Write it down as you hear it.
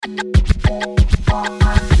All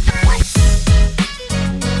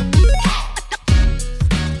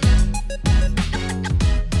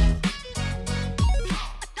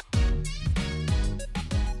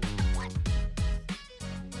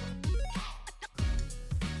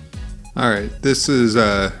right, this is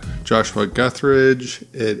Joshua Guthridge.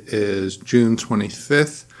 It is June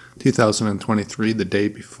 25th, 2023, the day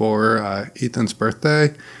before Ethan's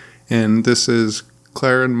birthday, and this is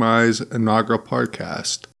Claire and my's inaugural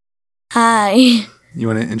podcast. Hi. You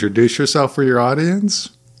want to introduce yourself for your audience?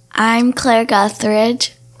 I'm Claire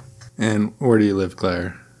Guthridge. And where do you live,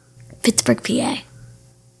 Claire? Pittsburgh, PA.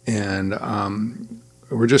 And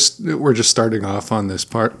we're just starting off on this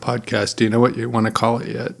podcast. Do you know what you want to call it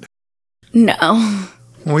yet? No.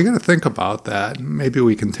 Well, we got to think about that. Maybe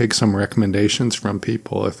we can take some recommendations from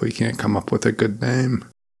people if we can't come up with a good name.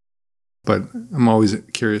 But I'm always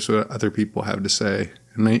curious what other people have to say.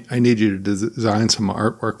 And I need you to design some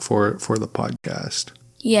artwork for the podcast.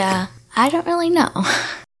 Yeah, I don't really know.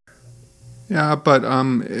 Yeah, but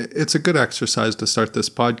it's a good exercise to start this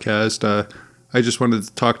podcast. I just wanted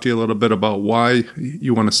to talk to you a little bit about why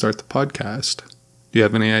you want to start the podcast. Do you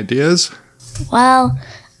have any ideas? Well,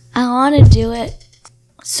 I want to do it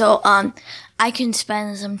so I can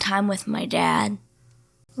spend some time with my dad.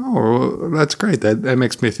 Oh, well, that's great. That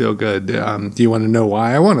makes me feel good. Do you want to know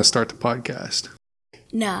why I want to start the podcast?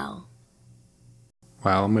 No.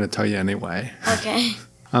 Well, I'm going to tell you anyway. Okay.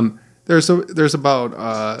 There's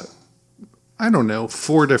about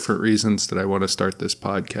 4 different reasons that I want to start this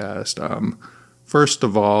podcast. First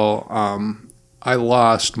of all, I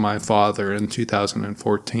lost my father in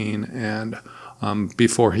 2014, and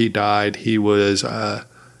before he died, he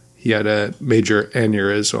had a major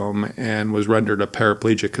aneurysm and was rendered a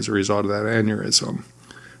paraplegic as a result of that aneurysm.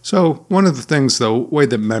 So one of the things, the way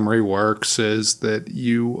that memory works is that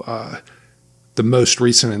the most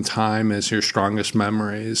recent in time is your strongest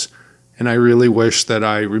memories. And I really wish that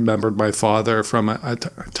I remembered my father from a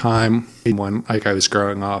time when I was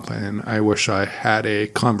growing up, and I wish I had a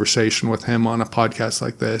conversation with him on a podcast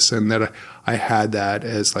like this, and that I had that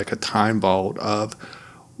as like a time vault of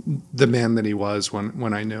the man that he was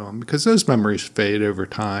when I knew him, because those memories fade over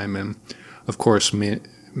time. And of course, me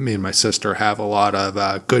and my sister have a lot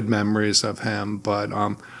of good memories of him, but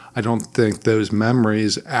I don't think those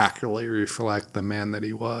memories accurately reflect the man that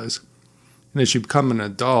he was. And as you become an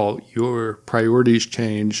adult, your priorities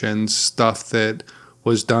change, and stuff that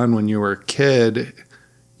was done when you were a kid,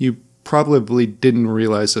 you probably didn't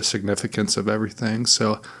realize the significance of everything.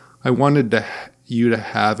 So I wanted you to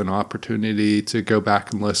have an opportunity to go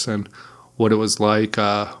back and listen what it was like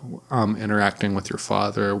interacting with your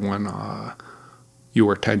father when you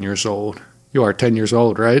were 10 years old. You are 10 years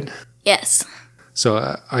old, right? Yes.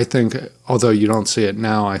 So I think, although you don't see it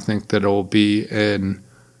now, I think that it will be an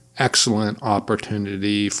excellent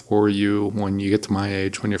opportunity for you when you get to my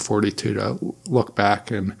age, when you're 42, to look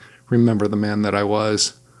back and remember the man that I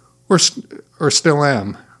was, or still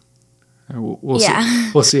am. We'll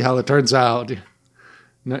see how it turns out.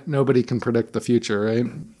 Nobody can predict the future, right?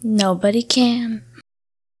 Nobody can.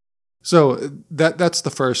 So that's the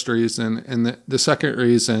first reason, and the second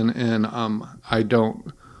reason, and I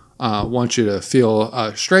don't want you to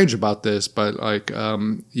feel strange about this, but like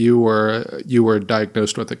you were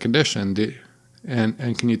diagnosed with a condition,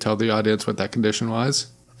 and can you tell the audience what that condition was?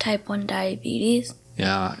 Type 1 diabetes.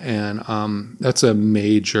 Yeah, and that's a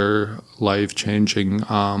major life-changing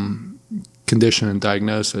condition and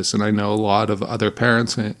diagnosis, and I know a lot of other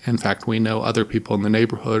parents. In fact, we know other people in the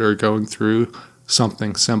neighborhood are going through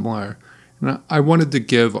something similar. And I wanted to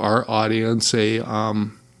give our audience a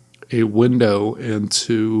window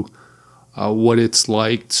into what it's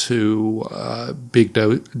like to be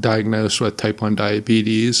diagnosed with type 1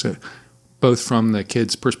 diabetes, both from the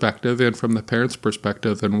kid's perspective and from the parent's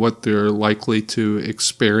perspective, and what they're likely to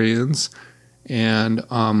experience. And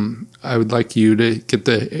I would like you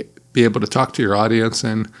to be able to talk to your audience,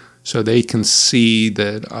 and so they can see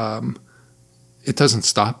that it doesn't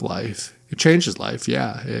stop life. It changes life,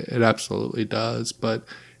 yeah, it absolutely does. But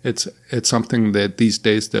it's something that these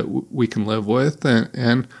days that we can live with,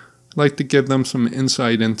 and I'd like to give them some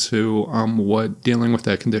insight into what dealing with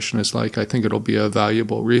that condition is like. I think it'll be a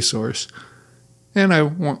valuable resource, and I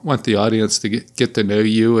want the audience to get to know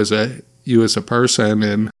you as a person.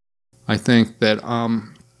 And I think that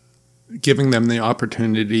giving them the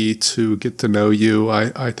opportunity to get to know you,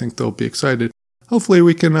 I think they'll be excited. Hopefully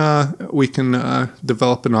we can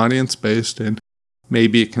develop an audience based, and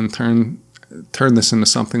maybe it can turn this into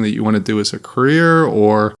something that you want to do as a career,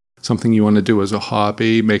 or something you want to do as a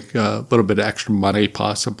hobby, make a little bit of extra money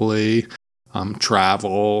possibly,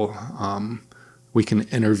 travel, we can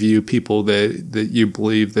interview people that you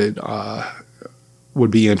believe that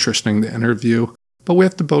would be interesting to interview. But we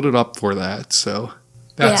have to build it up for that. So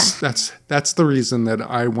that's the reason that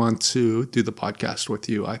I want to do the podcast with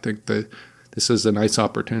you. I think that this is a nice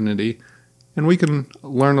opportunity. And we can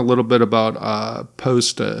learn a little bit about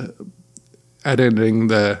editing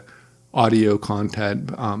the audio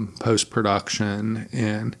content, post-production,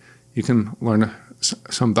 and you can learn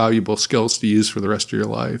some valuable skills to use for the rest of your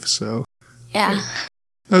life. So yeah,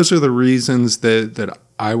 those are the reasons that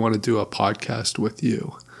I want to do a podcast with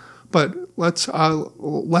you. But let's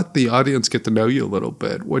let the audience get to know you a little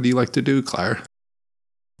bit. What do you like to do, Claire?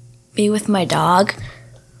 Be with my dog.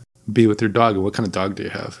 Be with your dog. What kind of dog do you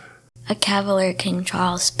have? A Cavalier King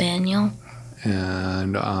Charles Spaniel.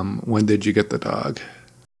 And when did you get the dog?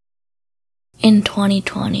 In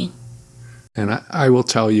 2020. And I will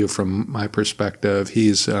tell you from my perspective,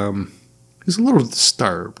 he's a little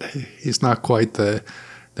disturbed. He's not quite the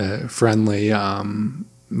friendly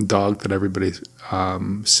dog that everybody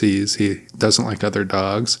sees. He doesn't like other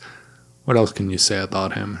dogs. What else can you say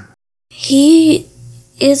about him? He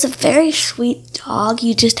is a very sweet dog.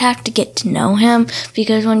 You just have to get to know him,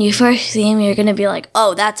 because when you first see him, you're going to be like,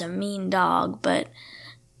 oh, that's a mean dog. But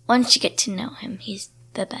once you get to know him, he's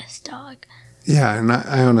the best dog. Yeah, and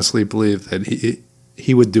I honestly believe that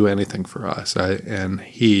he would do anything for us.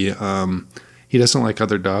 He doesn't like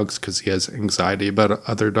other dogs because he has anxiety about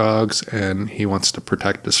other dogs, and he wants to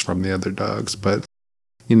protect us from the other dogs. But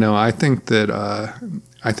I think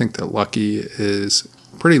that Lucky is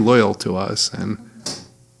pretty loyal to us, and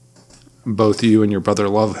both you and your brother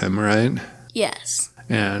love him, right? Yes.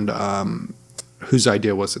 And whose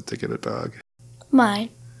idea was it to get a dog? Mine.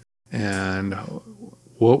 And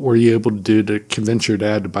what were you able to do to convince your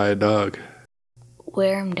dad to buy a dog?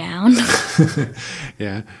 Wear him down.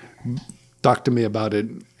 Yeah. Talk to me about it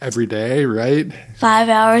every day, right? 5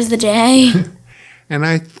 hours a day. And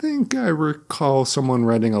I think I recall someone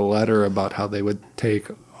writing a letter about how they would take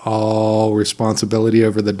all responsibility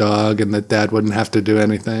over the dog and that dad wouldn't have to do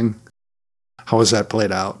anything. How was that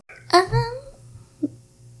played out?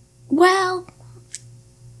 Well,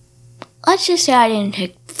 let's just say I didn't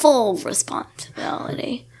take full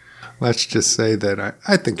responsibility. Let's just say that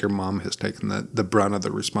I think your mom has taken the brunt of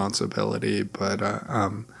the responsibility, but I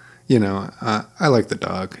like the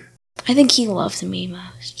dog. I think he loves me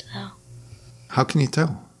most, though. How can you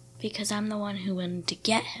tell? Because I'm the one who went to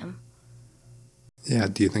get him. Yeah,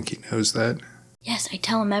 do you think he knows that? Yes, I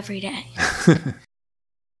tell him every day.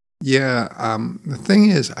 Yeah, the thing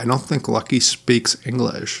is, I don't think Lucky speaks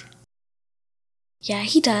English. Yeah,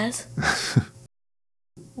 he does.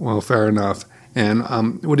 Well, fair enough. And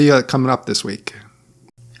what do you got coming up this week?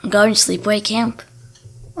 I'm going to sleepaway camp.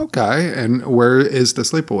 Okay, and where is the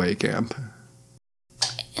sleepaway camp?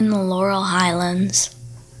 In the Laurel Highlands.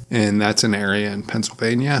 And that's an area in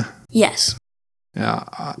Pennsylvania? Yes. Yeah,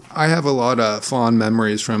 I have a lot of fond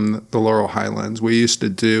memories from the Laurel Highlands. We used to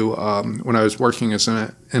do, when I was working as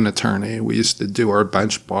an attorney, we used to do our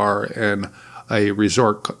bench bar in a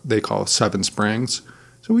resort they call Seven Springs.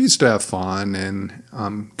 So we used to have fun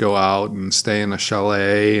and go out and stay in a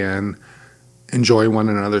chalet and enjoy one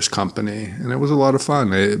another's company. And it was a lot of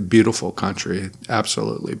fun. A beautiful country,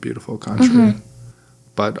 absolutely beautiful country. Mm-hmm.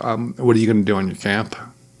 But what are you going to do on your camp?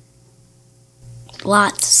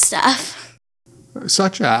 Lots of stuff.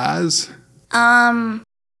 Such as?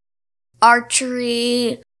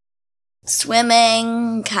 Archery,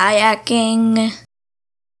 swimming, kayaking.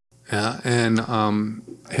 Yeah,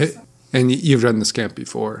 and you've done this camp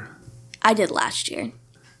before. I did last year.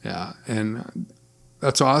 Yeah, and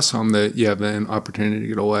that's awesome that you have an opportunity to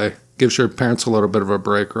get away. Gives your parents a little bit of a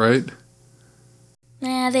break, right?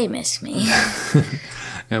 Nah, they miss me.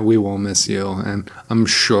 And we will miss you. And I'm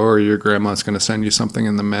sure your grandma's going to send you something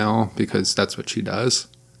in the mail because that's what she does.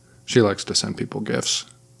 She likes to send people gifts.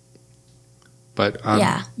 But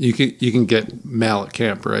yeah. you can get mail at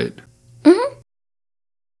camp, right? Mm-hmm.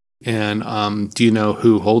 And do you know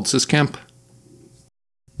who holds this camp?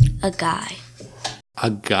 A guy.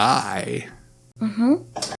 A guy? Mm-hmm.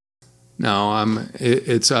 No,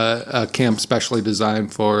 it's a camp specially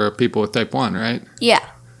designed for people with type 1, right? Yeah.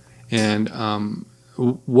 And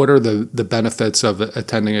what are the benefits of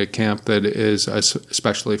attending a camp that is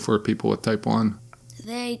especially for people with type 1?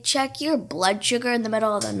 They check your blood sugar in the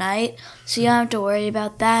middle of the night, so you don't have to worry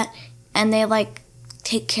about that. And they,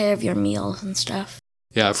 take care of your meals and stuff.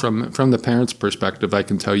 Yeah, from the parents' perspective, I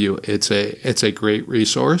can tell you it's a great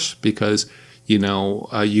resource because, you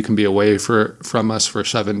can be away from us for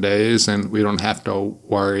 7 days and we don't have to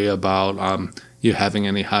worry about you having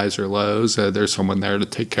any highs or lows. There's someone there to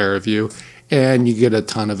take care of you. And you get a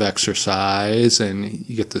ton of exercise, and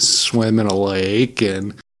you get to swim in a lake,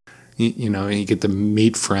 and and you get to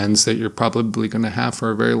meet friends that you're probably going to have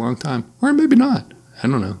for a very long time, or maybe not. I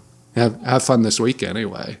don't know. Have fun this week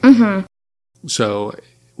anyway. Mm-hmm. So,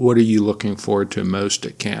 what are you looking forward to most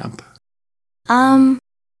at camp?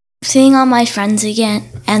 Seeing all my friends again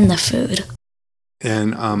and the food.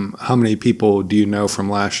 And how many people do you know from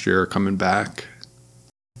last year are coming back?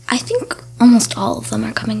 I think almost all of them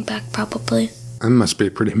are coming back, probably. That must be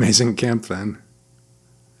a pretty amazing camp then.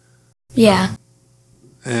 Yeah.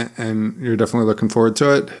 And you're definitely looking forward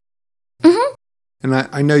to it? Mm-hmm. And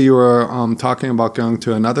I know you were talking about going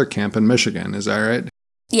to another camp in Michigan, is that right?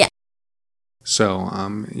 Yeah. So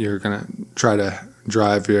you're going to try to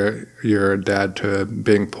drive your dad to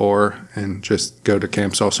being poor and just go to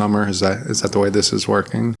camps all summer? Is that the way this is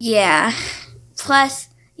working? Yeah. Plus,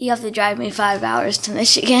 you have to drive me 5 hours to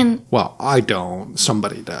Michigan. Well, I don't.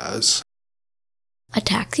 Somebody does. A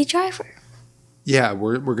taxi driver? Yeah,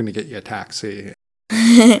 we're going to get you a taxi.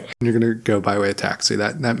 You're going to go by way of taxi.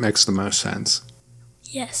 That makes the most sense.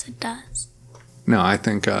 Yes, it does. No, I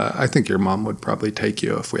think your mom would probably take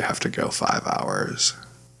you if we have to go 5 hours.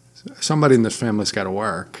 Somebody in this family's got to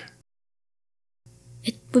work.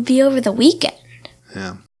 It would be over the weekend.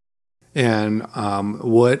 Yeah. And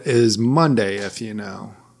what is Monday, if you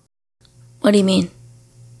know? What do you mean?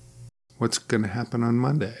 What's going to happen on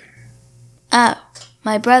Monday? Oh,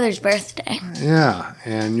 my brother's birthday. Yeah,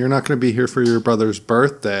 and you're not going to be here for your brother's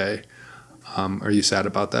birthday. Are you sad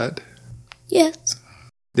about that? Yes.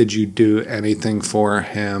 Did you do anything for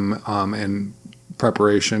him in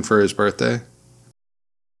preparation for his birthday?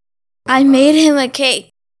 I made him a cake.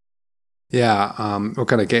 Yeah, what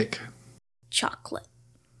kind of cake? Chocolate.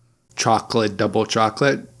 Chocolate, double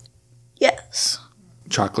chocolate? Yes.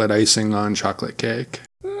 Chocolate icing on chocolate cake?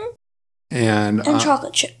 Mm-hmm. And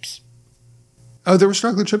chocolate chips. Oh, there was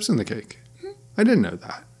chocolate chips in the cake? Mm-hmm. I didn't know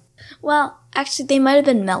that. Well, actually, they might have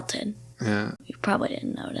been melted. Yeah. You probably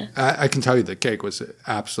didn't notice. I can tell you the cake was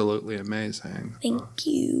absolutely amazing. Thank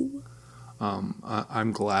you.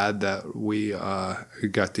 I'm glad that we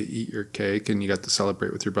got to eat your cake and you got to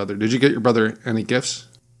celebrate with your brother. Did you get your brother any gifts?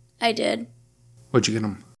 I did. What'd you get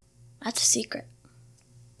him? That's a secret.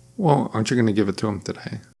 Well, aren't you going to give it to him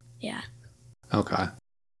today? Yeah. Okay.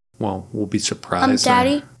 Well, we'll be surprised.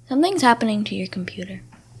 Daddy, something's happening to your computer.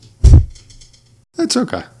 That's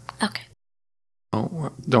okay. Okay.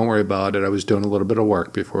 Oh, don't worry about it. I was doing a little bit of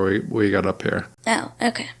work before we got up here. Oh,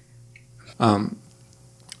 okay.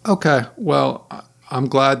 Okay. Well, I'm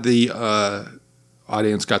glad the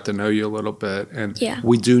audience got to know you a little bit. And yeah.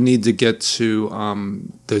 We do need to get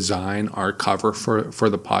to design our cover for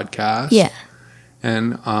the podcast. Yeah.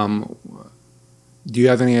 And do you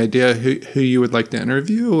have any idea who you would like to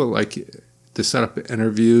interview? Like to set up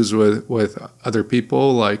interviews with other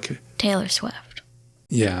people? Like Taylor Swift.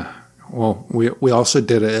 Yeah. Well, we also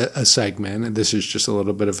did a segment, and this is just a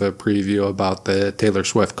little bit of a preview about the Taylor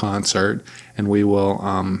Swift concert, and we will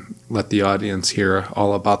let the audience hear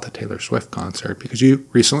all about the Taylor Swift concert, because you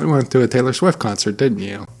recently went to a Taylor Swift concert, didn't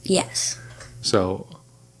you? Yes. So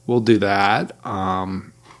we'll do that. I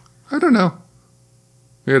don't know.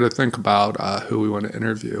 We got to think about who we want to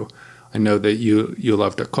interview. I know that you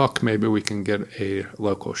love to cook. Maybe we can get a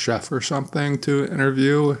local chef or something to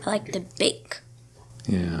interview. I like to bake.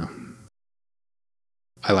 Yeah.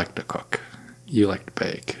 I like to cook. You like to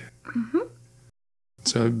bake. Mm-hmm.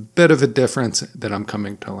 So a bit of a difference that I'm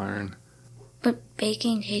coming to learn. But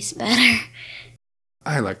baking tastes better.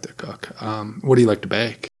 I like to cook. What do you like to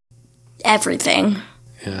bake? Everything.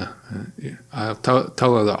 Yeah. I'll tell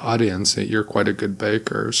the audience that you're quite a good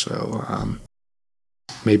baker. So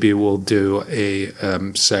maybe we'll do a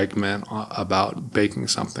segment about baking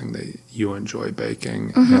something that you enjoy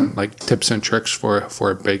baking. Mm-hmm. And like tips and tricks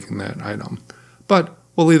for baking that item. But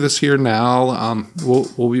we'll leave this here now.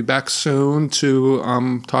 We'll be back soon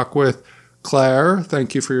to talk with Claire.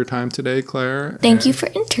 Thank you for your time today, Claire. Thank you for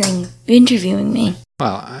interviewing me.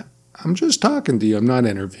 Well, I'm just talking to you. I'm not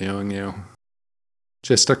interviewing you.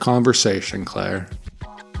 Just a conversation, Claire.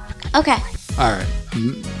 Okay. All right.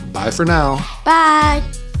 Bye for now. Bye.